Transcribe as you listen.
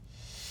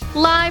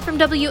Live from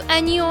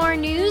WNUR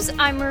News,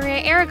 I'm Maria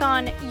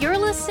Aragon. You're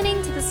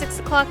listening to the 6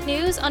 o'clock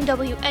news on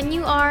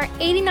WNUR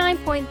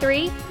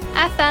 89.3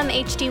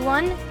 FM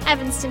HD1,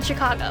 Evanston,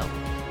 Chicago.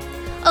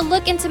 A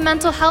look into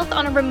mental health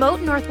on a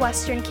remote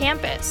Northwestern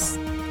campus.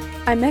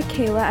 I met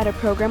Kayla at a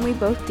program we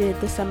both did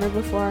the summer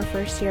before our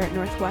first year at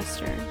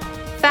Northwestern.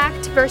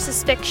 Fact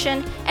versus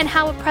fiction, and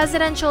how a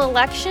presidential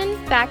election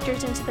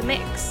factors into the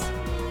mix.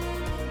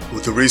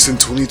 With the recent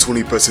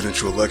 2020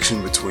 presidential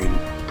election between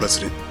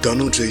President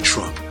Donald J.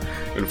 Trump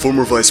and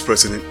former Vice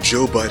President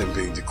Joe Biden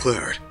being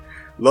declared,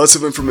 lots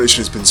of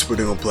information has been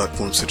spreading on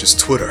platforms such as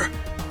Twitter,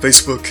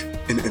 Facebook,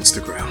 and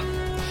Instagram.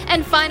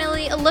 And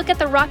finally, a look at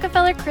the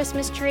Rockefeller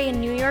Christmas tree in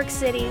New York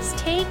City's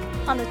take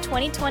on the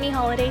 2020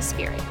 holiday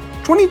spirit.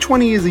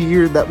 2020 is a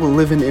year that will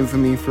live in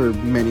infamy for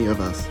many of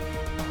us.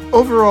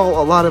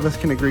 Overall, a lot of us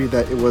can agree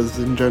that it was,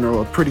 in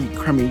general, a pretty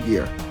crummy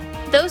year.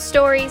 Those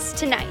stories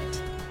tonight.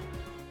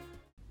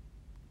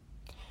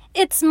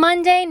 It's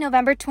Monday,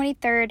 November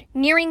 23rd,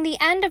 nearing the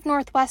end of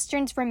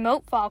Northwestern's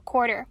remote fall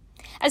quarter.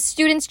 As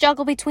students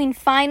juggle between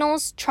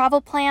finals,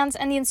 travel plans,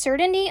 and the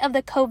uncertainty of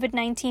the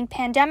COVID-19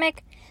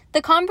 pandemic,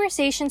 the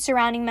conversations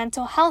surrounding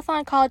mental health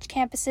on college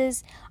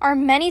campuses are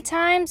many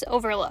times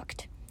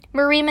overlooked.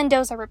 Marie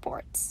Mendoza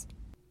reports.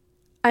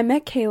 I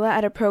met Kayla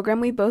at a program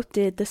we both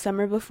did the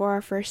summer before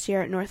our first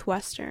year at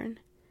Northwestern.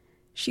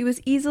 She was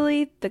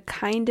easily the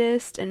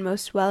kindest and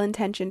most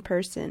well-intentioned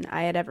person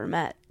I had ever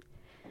met.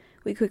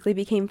 We quickly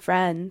became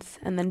friends,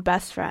 and then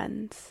best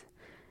friends.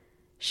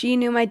 She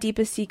knew my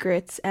deepest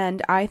secrets,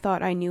 and I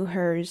thought I knew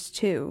hers,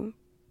 too.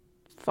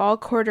 Fall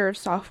quarter of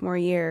sophomore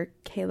year,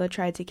 Kayla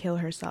tried to kill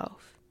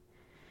herself.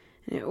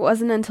 And it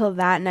wasn't until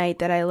that night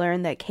that I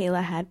learned that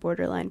Kayla had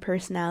borderline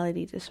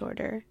personality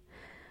disorder.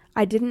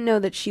 I didn't know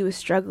that she was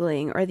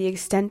struggling, or the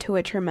extent to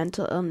which her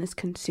mental illness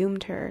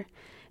consumed her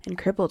and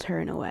crippled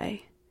her in a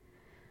way.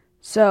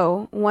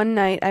 So, one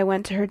night I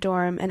went to her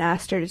dorm and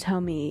asked her to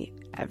tell me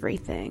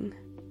everything.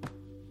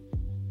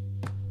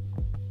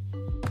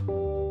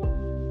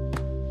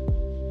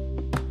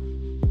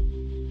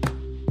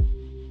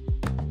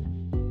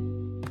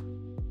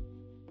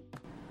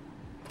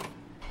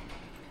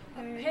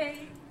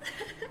 Hey.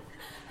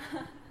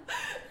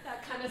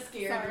 That kind of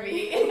scared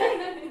me.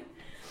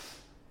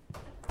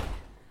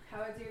 How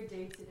was your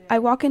day today? I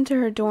walk into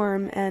her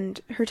dorm, and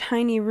her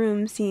tiny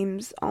room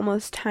seems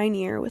almost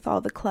tinier with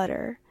all the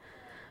clutter.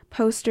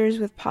 Posters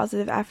with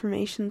positive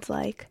affirmations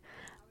like,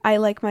 "I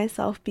like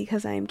myself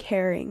because I am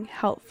caring,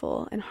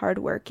 helpful, and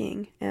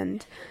hardworking,"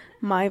 and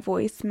 "My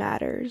voice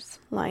matters,"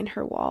 line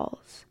her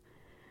walls.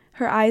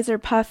 Her eyes are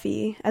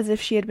puffy, as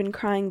if she had been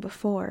crying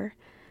before.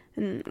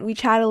 And we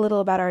chat a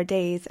little about our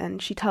days,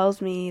 and she tells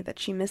me that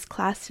she missed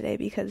class today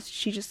because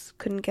she just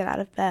couldn't get out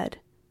of bed.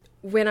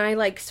 When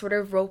I sort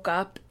of woke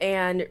up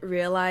and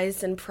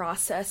realized and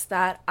processed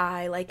that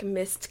I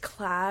missed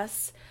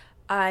class,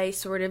 I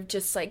sort of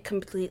just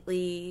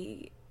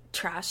completely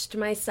trashed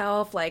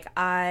myself.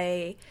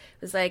 I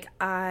was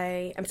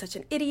I am such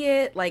an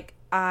idiot.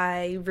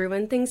 I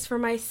ruined things for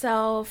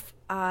myself.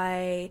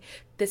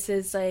 This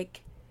is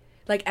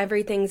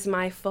everything's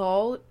my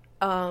fault.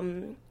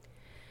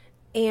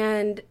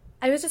 And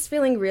I was just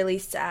feeling really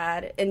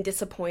sad and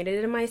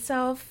disappointed in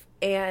myself.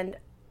 And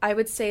I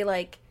would say,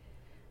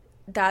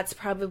 that's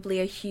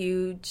probably a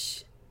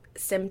huge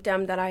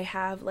symptom that I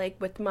have,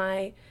 with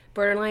my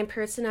borderline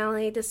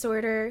personality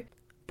disorder.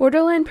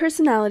 Borderline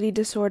personality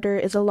disorder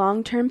is a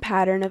long-term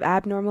pattern of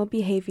abnormal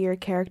behavior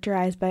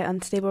characterized by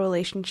unstable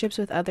relationships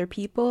with other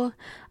people,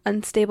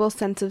 unstable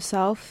sense of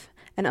self,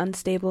 and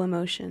unstable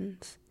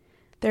emotions.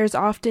 There is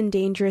often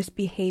dangerous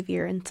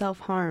behavior and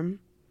self-harm.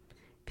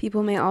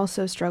 People may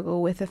also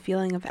struggle with a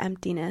feeling of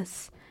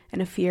emptiness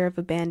and a fear of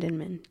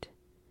abandonment.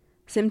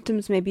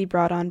 Symptoms may be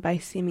brought on by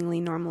seemingly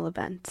normal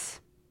events.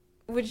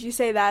 Would you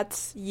say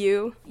that's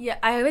you? Yeah,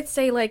 I would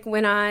say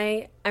when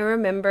I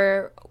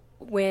remember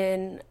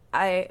when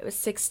I was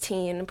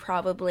 16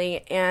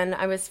 probably, and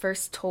I was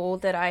first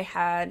told that I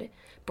had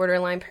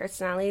borderline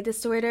personality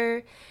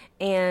disorder,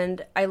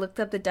 and I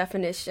looked up the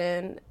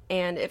definition,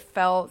 and it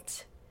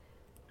felt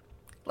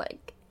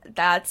like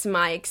that's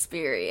my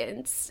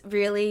experience,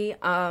 really.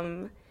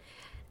 And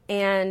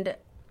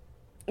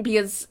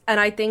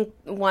I think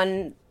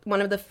one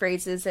of the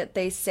phrases that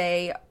they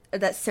say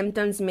that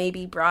symptoms may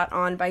be brought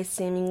on by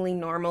seemingly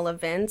normal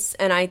events,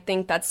 and I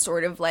think that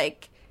sort of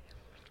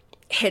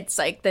hits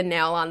the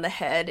nail on the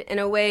head in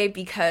a way,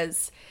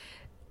 because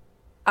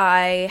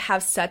I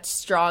have such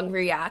strong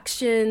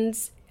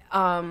reactions,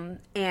 and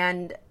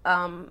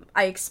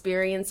I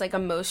experience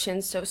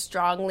emotions so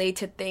strongly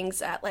to things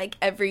that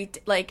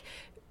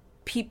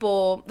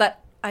people that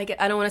I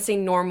don't want to say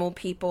normal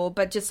people,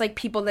 but just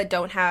people that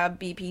don't have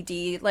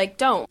BPD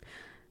don't.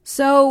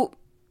 So,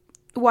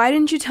 why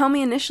didn't you tell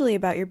me initially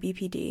about your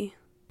BPD?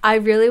 I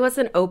really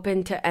wasn't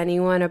open to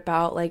anyone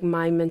about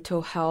my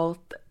mental health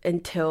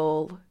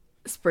until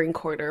spring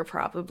quarter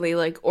probably,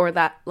 or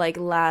that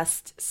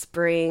last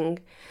spring.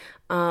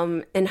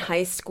 In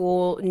high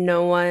school,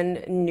 no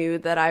one knew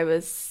that I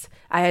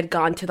had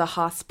gone to the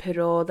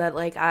hospital, that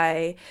like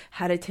I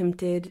had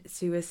attempted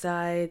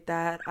suicide,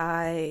 that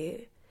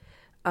I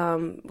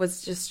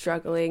was just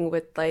struggling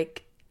with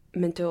like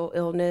mental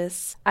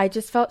illness. I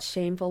just felt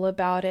shameful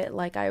about it,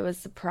 like I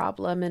was the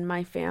problem in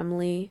my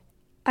family.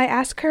 I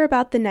asked her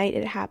about the night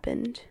it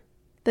happened,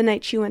 the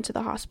night she went to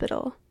the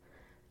hospital.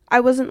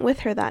 I wasn't with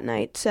her that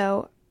night,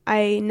 so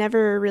I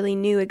never really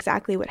knew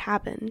exactly what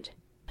happened.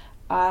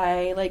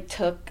 I like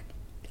took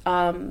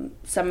some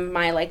of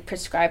my like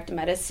prescribed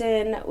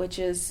medicine, which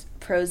is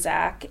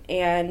Prozac,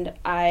 and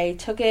I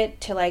took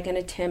it to like an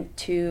attempt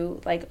to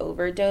like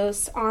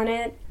overdose on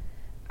it.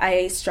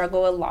 I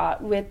struggle a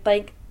lot with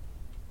like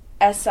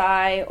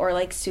SI or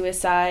like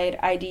suicide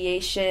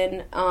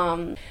ideation.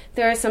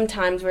 There are some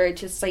times where it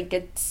just like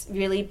gets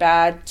really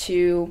bad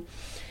too,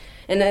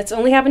 and it's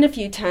only happened a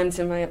few times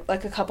a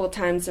couple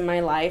times in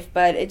my life,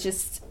 but it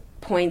just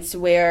points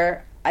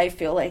where I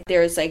feel like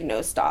there's like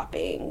no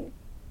stopping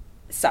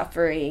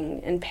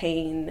suffering and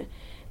pain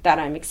that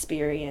I'm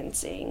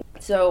experiencing.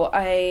 So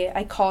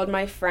I called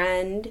my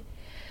friend,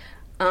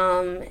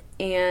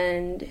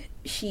 and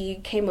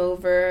she came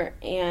over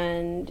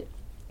and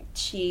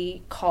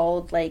she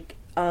called like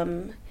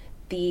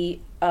the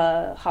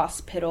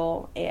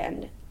hospital,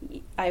 and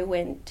I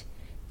went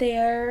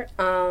there.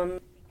 I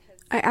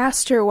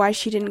asked her why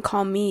she didn't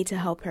call me to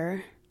help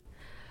her.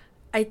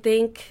 I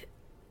think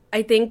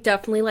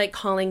definitely like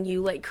calling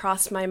you like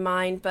crossed my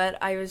mind, but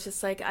I was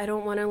just like, I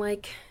don't want to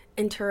like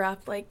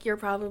interrupt, like you're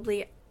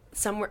probably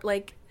somewhere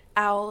like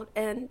out,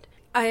 and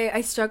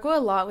I struggle a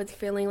lot with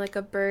feeling like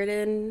a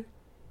burden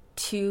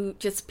to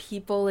just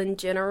people in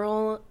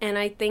general, and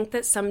I think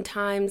that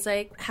sometimes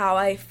like how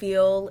I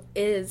feel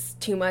is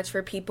too much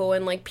for people,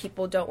 and like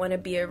people don't want to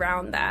be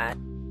around that.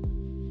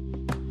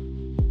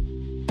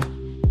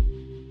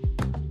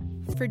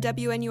 For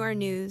WNUR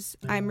News,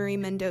 I'm Marie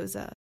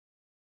Mendoza.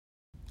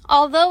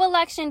 Although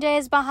Election Day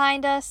is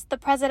behind us, the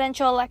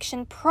presidential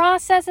election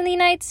process in the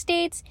United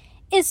States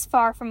is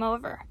far from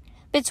over.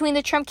 Between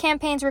the Trump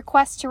campaign's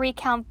request to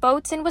recount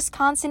votes in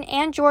Wisconsin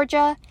and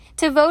Georgia,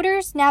 to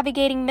voters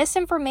navigating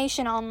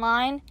misinformation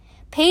online,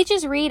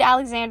 Pages Reed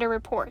Alexander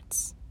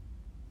reports.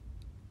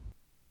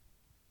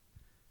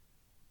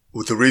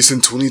 With the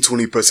recent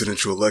 2020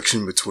 presidential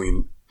election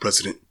between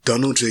President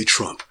Donald J.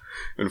 Trump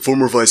and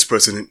former Vice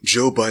President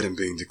Joe Biden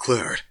being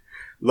declared,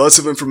 lots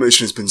of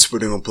information has been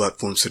spreading on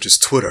platforms such as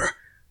Twitter,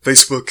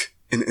 Facebook,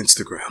 and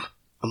Instagram,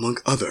 among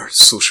other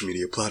social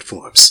media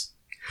platforms.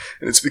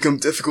 And it's become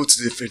difficult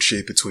to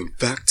differentiate between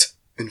fact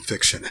and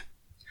fiction.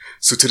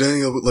 So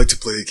today I would like to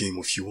play a game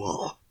with you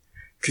all.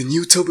 Can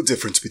you tell the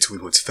difference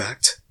between what's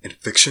fact and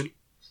fiction?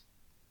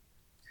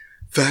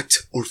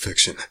 Fact or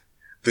fiction?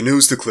 The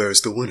news declares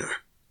the winner.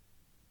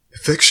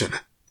 Fiction.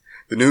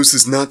 The news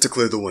does not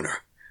declare the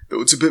winner,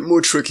 though it's a bit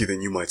more tricky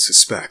than you might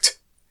suspect.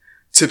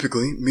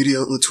 Typically, media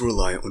outlets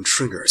rely on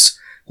triggers,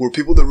 who are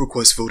people that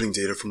request voting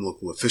data from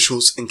local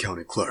officials and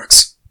county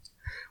clerks.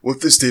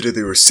 With this data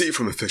they receive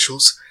from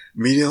officials,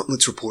 media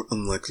outlets report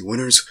unlikely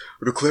winners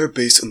or declare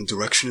based on the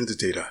direction of the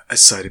data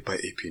as cited by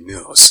AP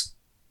News.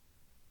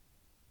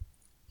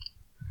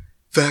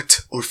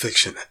 Fact or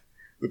fiction?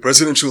 The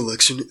presidential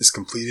election is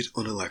completed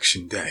on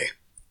Election Day.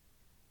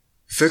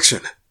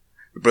 Fiction.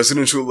 The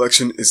presidential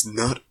election is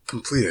not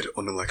completed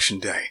on Election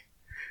Day.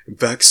 In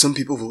fact, some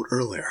people vote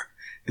earlier,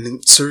 and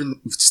in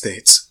certain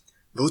states,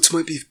 votes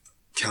might be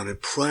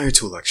counted prior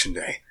to Election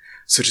Day,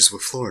 such as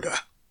with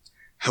Florida.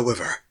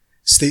 However,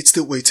 states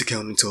that wait to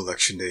count until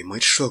Election Day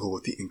might struggle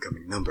with the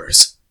incoming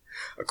numbers.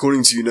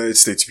 According to United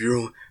States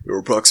Bureau, there were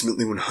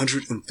approximately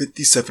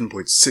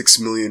 157.6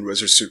 million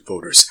registered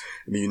voters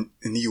in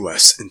the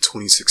U.S. in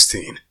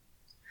 2016,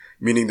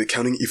 meaning that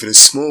counting even a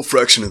small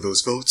fraction of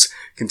those votes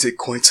can take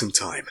quite some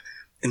time,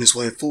 and is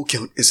why a full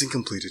count isn't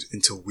completed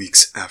until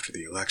weeks after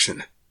the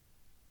election.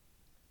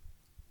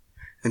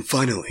 And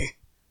finally,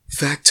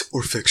 fact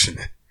or fiction?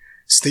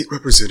 State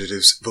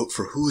representatives vote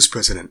for who is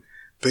president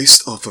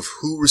based off of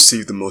who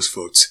received the most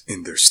votes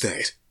in their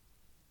state.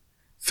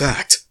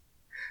 Fact.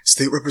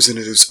 State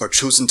representatives are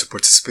chosen to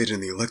participate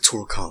in the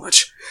Electoral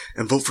College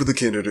and vote for the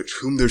candidate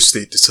whom their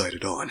state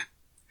decided on.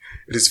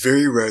 It is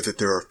very rare that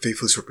there are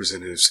faithless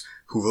representatives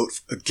who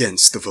vote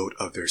against the vote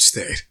of their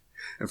state,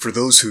 and for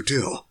those who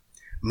do,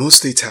 most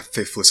states have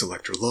faithless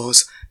elector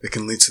laws that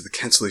can lead to the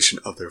cancellation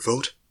of their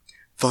vote,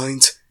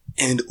 fines,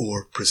 and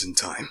or prison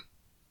time.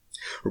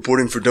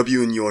 Reporting for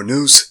WNUR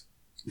News,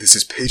 this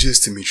is Pages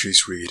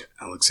Demetrius Reed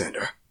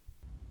Alexander.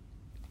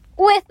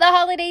 With the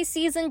holiday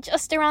season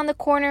just around the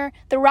corner,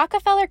 the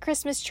Rockefeller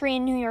Christmas tree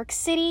in New York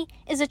City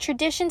is a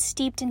tradition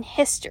steeped in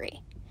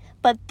history.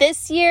 But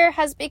this year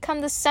has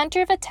become the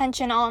center of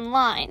attention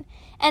online,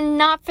 and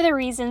not for the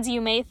reasons you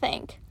may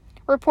think.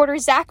 Reporter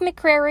Zach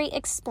McCrary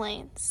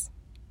explains.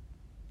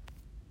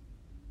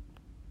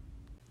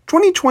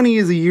 2020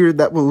 is a year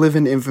that will live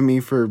in infamy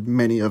for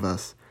many of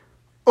us.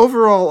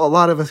 Overall, a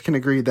lot of us can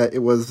agree that it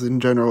was, in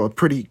general, a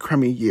pretty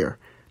crummy year.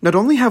 Not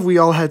only have we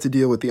all had to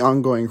deal with the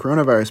ongoing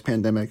coronavirus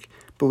pandemic,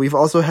 but we've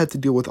also had to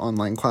deal with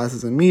online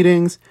classes and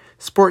meetings,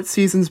 sports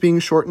seasons being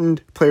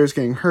shortened, players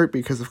getting hurt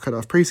because of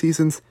cutoff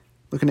preseasons.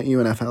 Looking at you,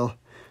 NFL.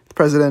 The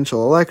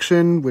presidential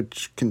election,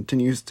 which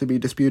continues to be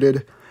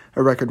disputed,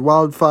 a record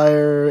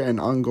wildfire, an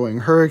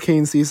ongoing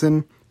hurricane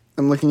season.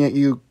 I'm looking at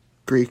you,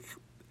 Greek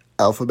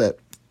alphabet.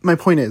 My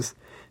point is,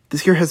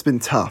 this year has been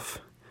tough.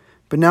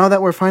 But now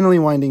that we're finally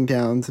winding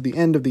down to the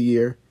end of the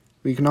year,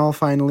 we can all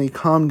finally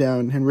calm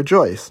down and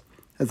rejoice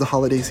as the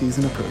holiday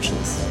season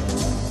approaches.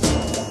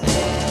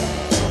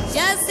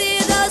 Just see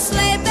those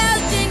sleigh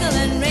bells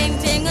jingling, ring,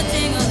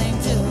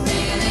 ting-a-ting-a-ling, too.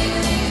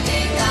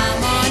 Ring-a-ling-ting,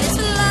 come on, it's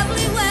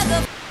lovely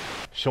weather.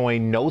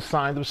 Showing no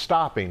signs of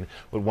stopping,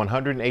 with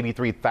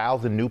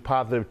 183,000 new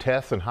positive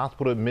tests and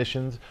hospital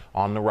admissions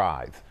on the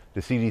rise.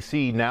 The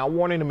CDC now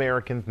warning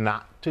Americans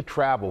not to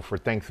travel for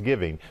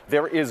Thanksgiving.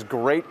 There is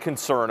great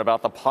concern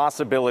about the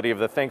possibility of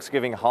the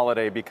Thanksgiving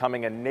holiday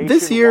becoming a nationwide.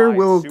 This year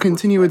will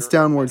continue its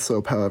downward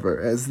slope,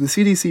 however, as the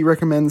CDC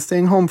recommends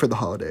staying home for the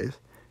holidays,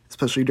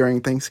 especially during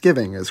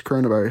Thanksgiving as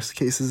coronavirus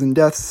cases and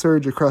deaths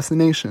surge across the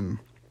nation.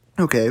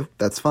 Okay,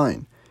 that's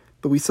fine.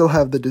 But we still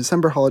have the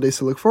December holidays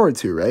to look forward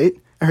to, right?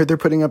 I heard they're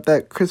putting up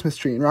that Christmas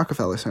tree in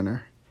Rockefeller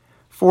Center.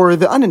 For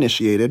the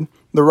uninitiated,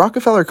 the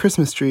Rockefeller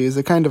Christmas tree is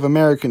a kind of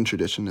American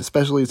tradition,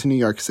 especially to New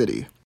York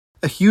City.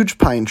 A huge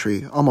pine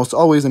tree, almost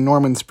always a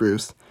Norman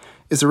spruce,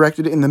 is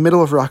erected in the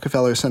middle of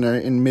Rockefeller Center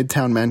in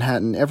Midtown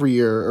Manhattan every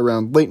year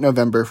around late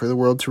November for the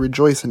world to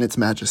rejoice in its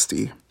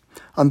majesty.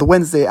 On the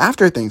Wednesday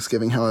after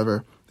Thanksgiving,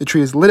 however, the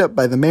tree is lit up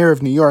by the mayor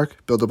of New York,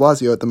 Bill de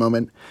Blasio at the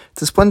moment,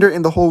 to splendor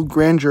in the whole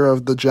grandeur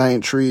of the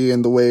giant tree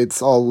and the way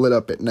it's all lit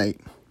up at night.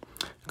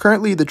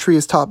 Currently, the tree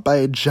is topped by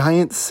a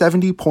giant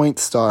 70-point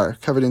star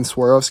covered in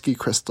Swarovski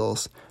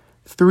crystals.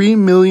 3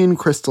 million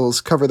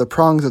crystals cover the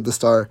prongs of the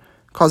star,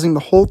 causing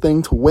the whole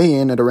thing to weigh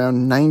in at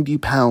around 90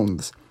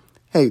 pounds.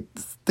 Hey,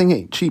 this thing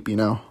ain't cheap, you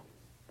know.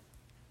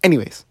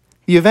 Anyways,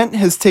 the event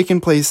has taken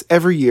place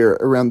every year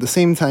around the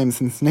same time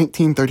since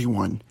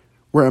 1931,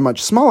 where a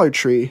much smaller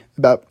tree,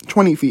 about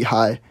 20 feet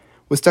high,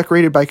 was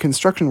decorated by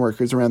construction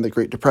workers around the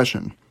Great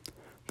Depression.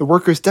 The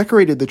workers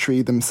decorated the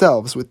tree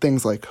themselves with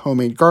things like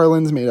homemade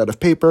garlands made out of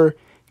paper,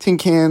 tin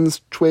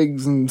cans,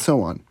 twigs, and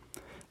so on.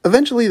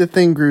 Eventually, the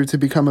thing grew to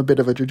become a bit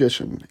of a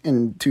tradition,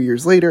 and 2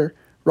 years later,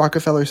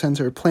 Rockefeller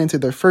Center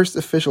planted their first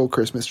official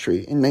Christmas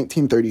tree in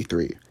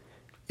 1933.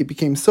 It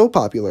became so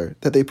popular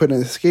that they put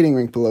in a skating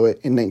rink below it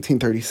in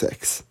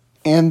 1936.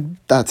 And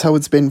that's how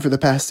it's been for the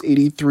past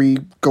 83,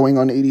 going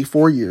on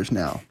 84 years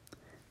now.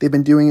 They've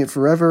been doing it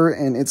forever,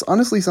 and it's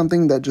honestly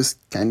something that just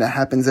kinda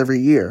happens every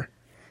year.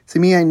 To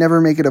me, I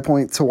never make it a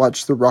point to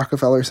watch the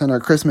Rockefeller Center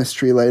Christmas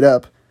tree light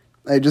up.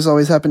 I just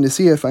always happen to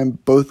see it if I'm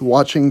both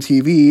watching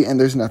TV and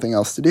there's nothing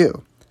else to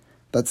do.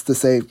 That's to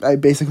say, I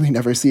basically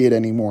never see it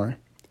anymore.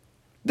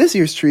 This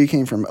year's tree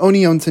came from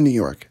Oneonta, New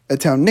York, a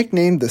town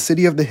nicknamed the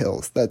City of the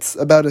Hills that's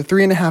about a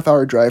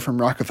 3.5-hour drive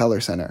from Rockefeller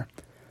Center.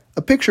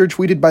 A picture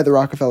tweeted by the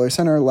Rockefeller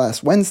Center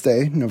last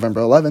Wednesday, November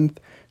 11th,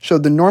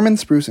 showed the Norman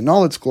spruce in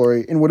all its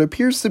glory in what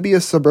appears to be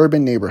a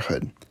suburban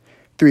neighborhood.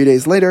 3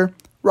 days later,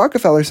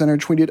 Rockefeller Center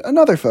tweeted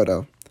another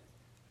photo.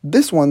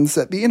 This one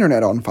set the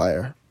internet on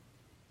fire.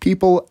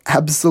 People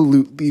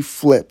absolutely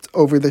flipped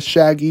over the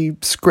shaggy,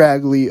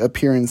 scraggly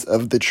appearance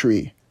of the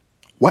tree.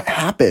 What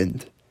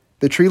happened?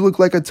 The tree looked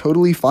like a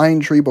totally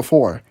fine tree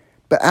before,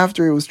 but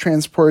after it was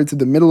transported to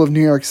the middle of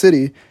New York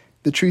City,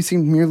 the tree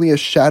seemed merely a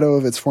shadow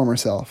of its former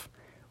self.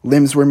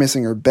 Limbs were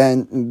missing or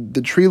bent, and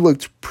the tree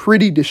looked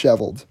pretty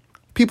disheveled.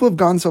 People have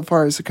gone so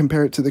far as to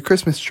compare it to the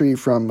Christmas tree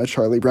from A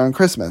Charlie Brown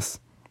Christmas.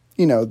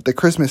 You know, the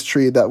Christmas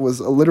tree that was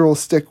a literal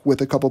stick with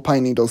a couple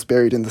pine needles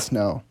buried in the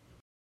snow.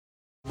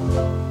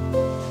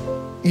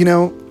 You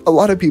know, a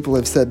lot of people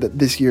have said that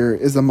this year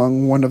is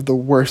among one of the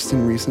worst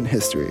in recent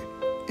history,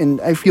 and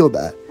I feel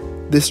that.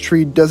 This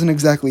tree doesn't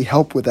exactly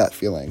help with that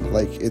feeling,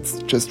 like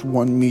it's just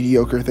one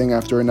mediocre thing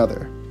after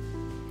another.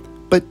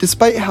 But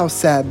despite how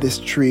sad this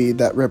tree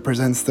that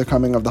represents the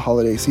coming of the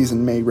holiday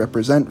season may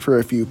represent for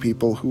a few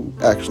people who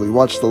actually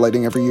watch the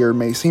lighting every year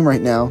may seem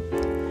right now,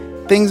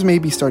 things may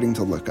be starting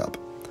to look up.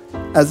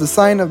 As a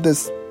sign of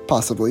this,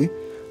 possibly,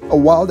 a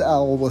wild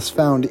owl was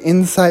found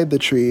inside the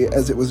tree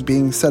as it was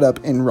being set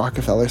up in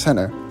Rockefeller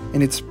Center,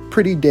 and it's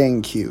pretty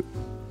dang cute.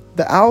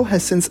 The owl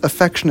has since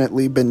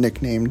affectionately been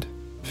nicknamed,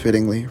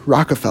 fittingly,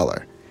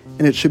 Rockefeller,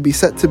 and it should be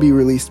set to be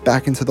released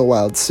back into the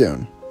wild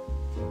soon.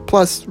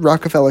 Plus,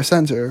 Rockefeller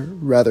Center,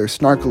 rather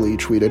snarkily,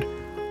 tweeted,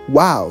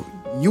 "Wow,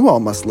 you all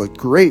must look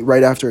great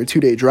right after a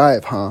 2-day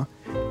drive, huh?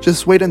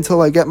 Just wait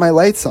until I get my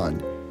lights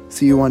on.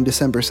 See you on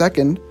December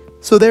 2nd.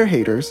 So there,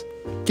 haters.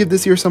 Give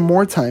this year some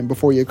more time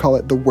before you call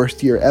it the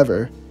worst year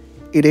ever.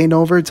 It ain't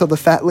over till the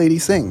fat lady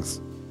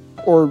sings.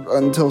 Or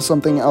until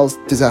something else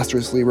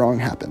disastrously wrong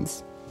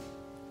happens."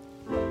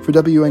 For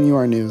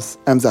WNUR News,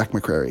 I'm Zach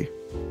McCrary.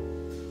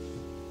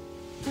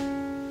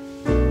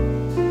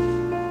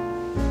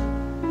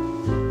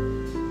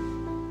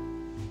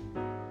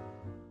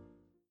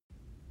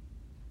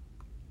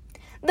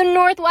 The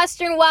North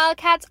Northwestern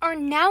Wildcats are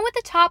now at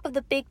the top of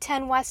the Big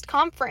Ten West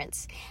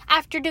Conference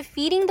after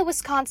defeating the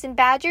Wisconsin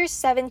Badgers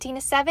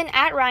 17-7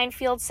 at Ryan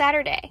Field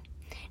Saturday.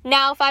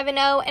 Now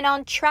 5-0 and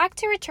on track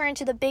to return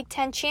to the Big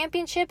Ten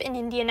Championship in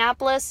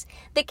Indianapolis,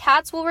 the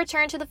Cats will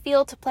return to the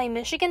field to play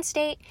Michigan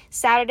State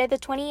Saturday the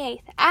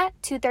 28th at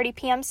 2:30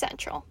 p.m.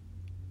 Central.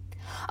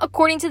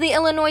 According to the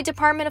Illinois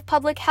Department of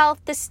Public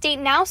Health, the state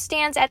now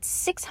stands at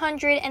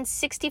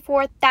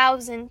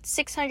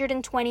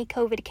 664,620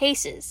 COVID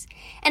cases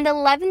and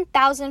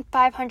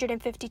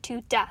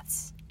 11,552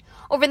 deaths.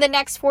 Over the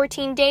next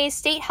 14 days,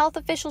 state health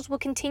officials will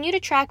continue to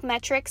track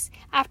metrics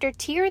after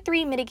Tier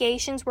 3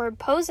 mitigations were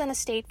imposed on the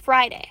state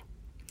Friday.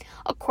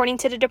 According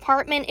to the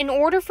department, in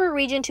order for a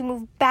region to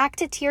move back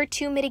to Tier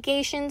 2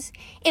 mitigations,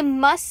 it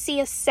must see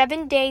a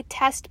 7-day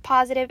test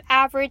positive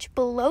average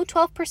below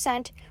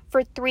 12%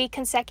 for 3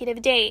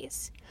 consecutive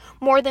days,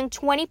 more than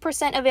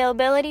 20%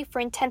 availability for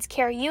intense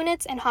care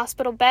units and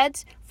hospital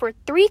beds for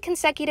 3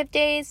 consecutive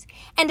days,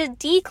 and a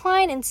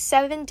decline in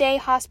 7-day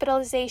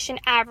hospitalization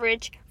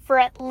average for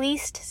at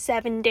least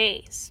 7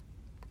 days.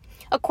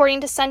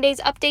 According to Sunday's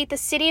update, the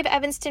city of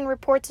Evanston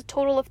reports a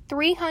total of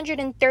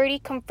 330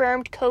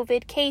 confirmed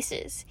COVID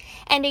cases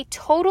and a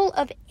total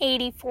of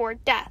 84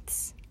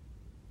 deaths.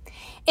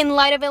 In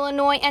light of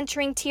Illinois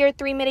entering Tier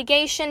 3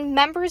 mitigation,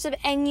 members of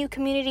NU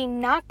Community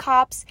Not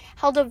Cops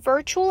held a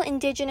virtual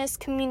Indigenous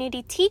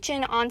community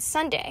teach-in on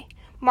Sunday,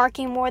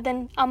 marking more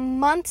than a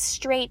month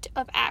straight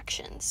of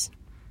actions.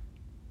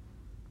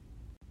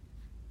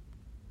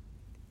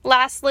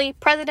 Lastly,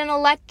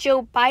 President-elect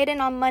Joe Biden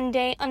on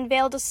Monday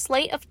unveiled a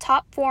slate of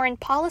top foreign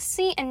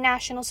policy and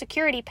national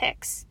security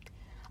picks.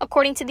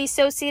 According to the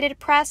Associated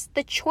Press,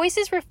 the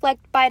choices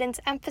reflect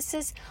Biden's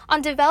emphasis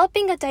on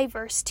developing a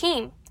diverse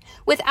team,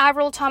 with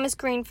Avril Thomas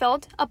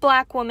Greenfield, a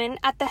black woman,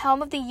 at the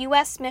helm of the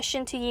U.S.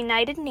 mission to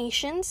United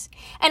Nations,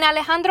 and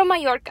Alejandro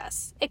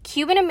Mayorkas, a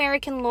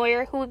Cuban-American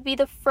lawyer who would be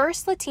the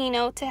first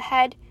Latino to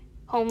head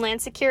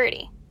Homeland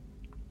Security.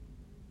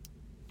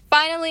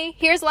 Finally,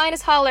 here's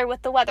Linus Holler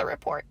with the weather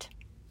report.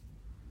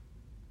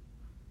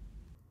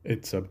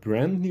 It's a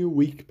brand new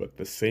week, but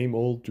the same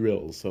old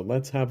drill, so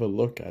let's have a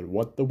look at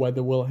what the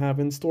weather will have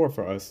in store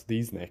for us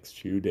these next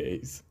few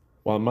days.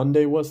 While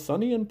Monday was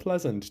sunny and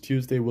pleasant,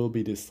 Tuesday will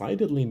be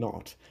decidedly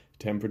not.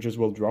 Temperatures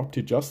will drop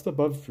to just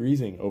above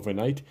freezing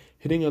overnight,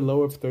 hitting a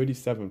low of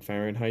 37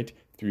 Fahrenheit,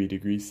 3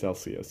 degrees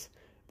Celsius.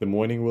 The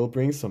morning will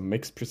bring some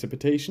mixed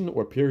precipitation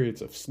or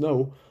periods of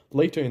snow.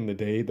 Later in the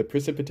day, the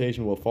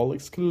precipitation will fall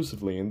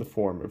exclusively in the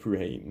form of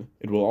rain.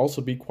 It will also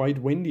be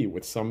quite windy,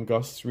 with some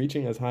gusts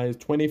reaching as high as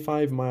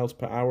 25 miles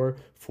per hour,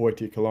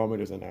 40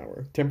 kilometers an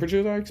hour.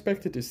 Temperatures are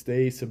expected to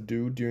stay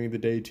subdued during the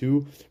day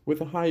too,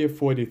 with a high of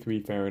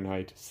 43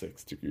 Fahrenheit,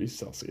 6 degrees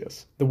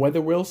Celsius. The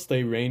weather will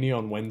stay rainy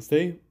on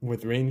Wednesday,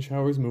 with rain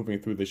showers moving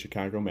through the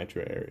Chicago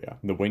metro area.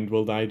 The wind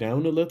will die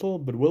down a little,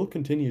 but will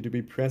continue to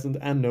be present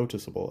and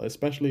noticeable,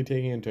 especially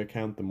taking into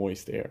account the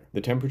moist air.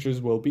 The temperatures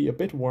will be a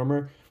bit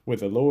warmer,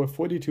 with a low of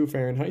 42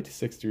 Fahrenheit,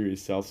 6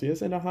 degrees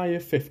Celsius, and a high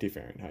of 50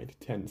 Fahrenheit,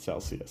 10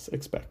 Celsius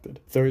expected.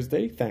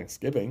 Thursday,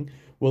 Thanksgiving,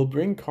 will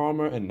bring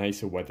calmer and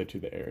nicer weather to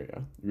the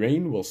area.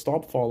 Rain will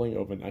stop falling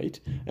overnight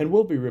and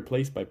will be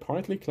replaced by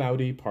partly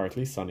cloudy,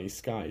 partly sunny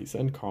skies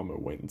and calmer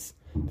winds.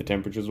 The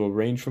temperatures will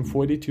range from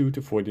 42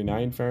 to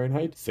 49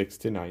 Fahrenheit, 6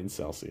 to 9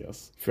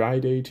 Celsius.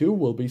 Friday too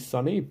will be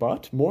sunny,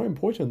 but more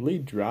importantly,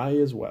 dry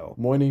as well.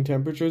 Morning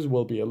temperatures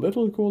will be a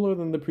little cooler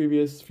than the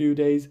previous few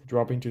days,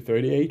 dropping to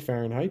 38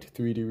 Fahrenheit,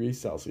 3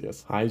 degrees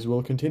Celsius. Highs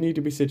will continue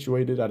to be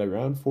situated at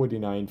around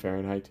 49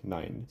 Fahrenheit,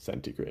 9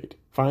 centigrade.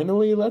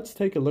 Finally, let's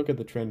take a look at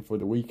the trend for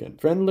the weekend.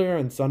 Friendlier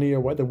and sunnier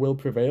weather will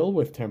prevail,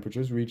 with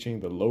temperatures reaching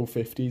the low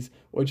 50s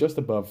or just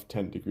above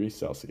 10 degrees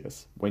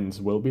Celsius.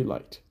 Winds will be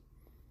light.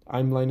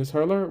 I'm Linus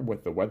Hurler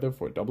with the weather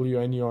for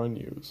WNUR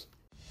News.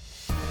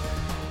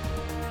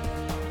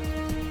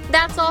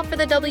 That's all for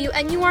the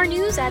WNUR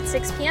News at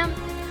 6 p.m.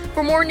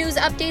 For more news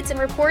updates and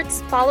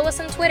reports, follow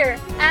us on Twitter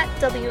at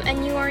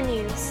WNUR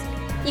News.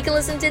 You can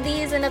listen to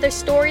these and other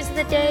stories of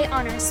the day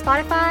on our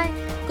Spotify,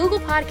 Google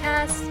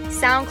Podcasts,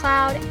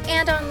 SoundCloud,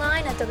 and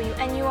online at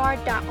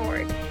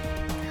WNUR.org.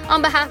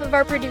 On behalf of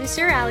our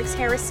producer, Alex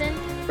Harrison,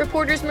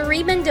 reporters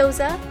Marie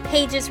Mendoza,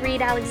 Pages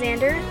Reed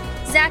Alexander,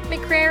 Zach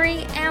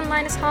McCrary, and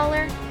Linus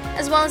Holler,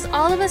 as well as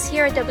all of us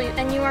here at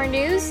WNUR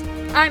News,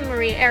 I'm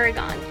Marie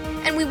Aragon,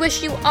 and we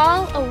wish you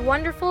all a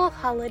wonderful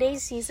holiday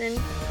season.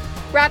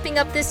 Wrapping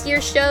up this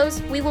year's shows,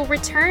 we will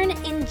return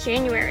in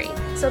January,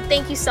 so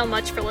thank you so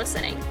much for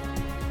listening.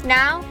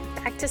 Now,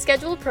 back to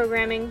scheduled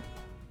programming.